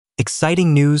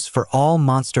Exciting news for all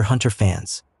Monster Hunter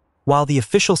fans. While the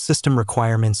official system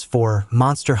requirements for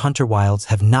Monster Hunter Wilds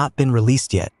have not been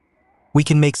released yet, we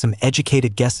can make some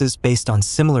educated guesses based on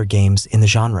similar games in the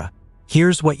genre.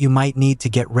 Here's what you might need to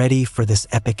get ready for this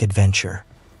epic adventure.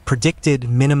 Predicted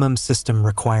minimum system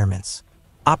requirements.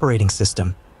 Operating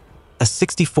system. A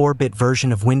 64-bit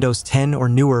version of Windows 10 or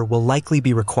newer will likely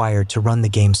be required to run the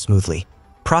game smoothly.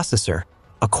 Processor.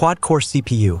 A quad-core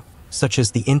CPU, such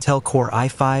as the Intel Core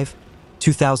i5,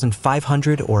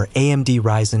 2500 or AMD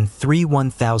Ryzen 3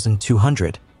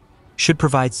 1200, should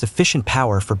provide sufficient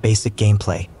power for basic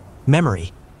gameplay.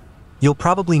 Memory. You'll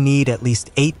probably need at least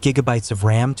 8 GB of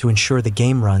RAM to ensure the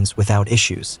game runs without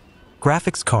issues.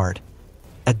 Graphics card.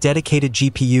 A dedicated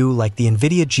GPU like the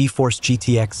NVIDIA GeForce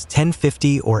GTX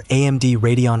 1050 or AMD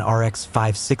Radeon RX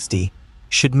 560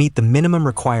 should meet the minimum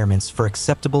requirements for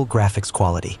acceptable graphics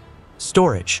quality.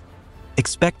 Storage.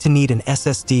 Expect to need an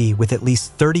SSD with at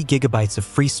least 30 GB of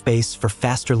free space for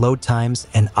faster load times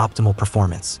and optimal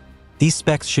performance. These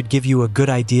specs should give you a good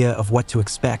idea of what to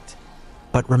expect.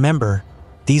 But remember,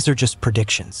 these are just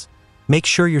predictions. Make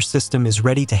sure your system is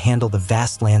ready to handle the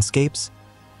vast landscapes,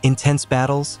 intense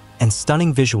battles, and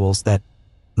stunning visuals that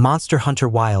Monster Hunter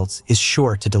Wilds is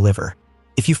sure to deliver.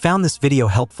 If you found this video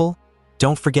helpful,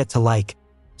 don't forget to like,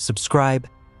 subscribe,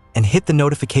 and hit the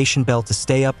notification bell to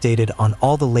stay updated on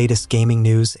all the latest gaming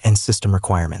news and system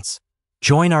requirements.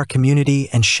 Join our community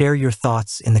and share your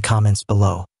thoughts in the comments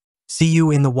below. See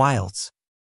you in the wilds.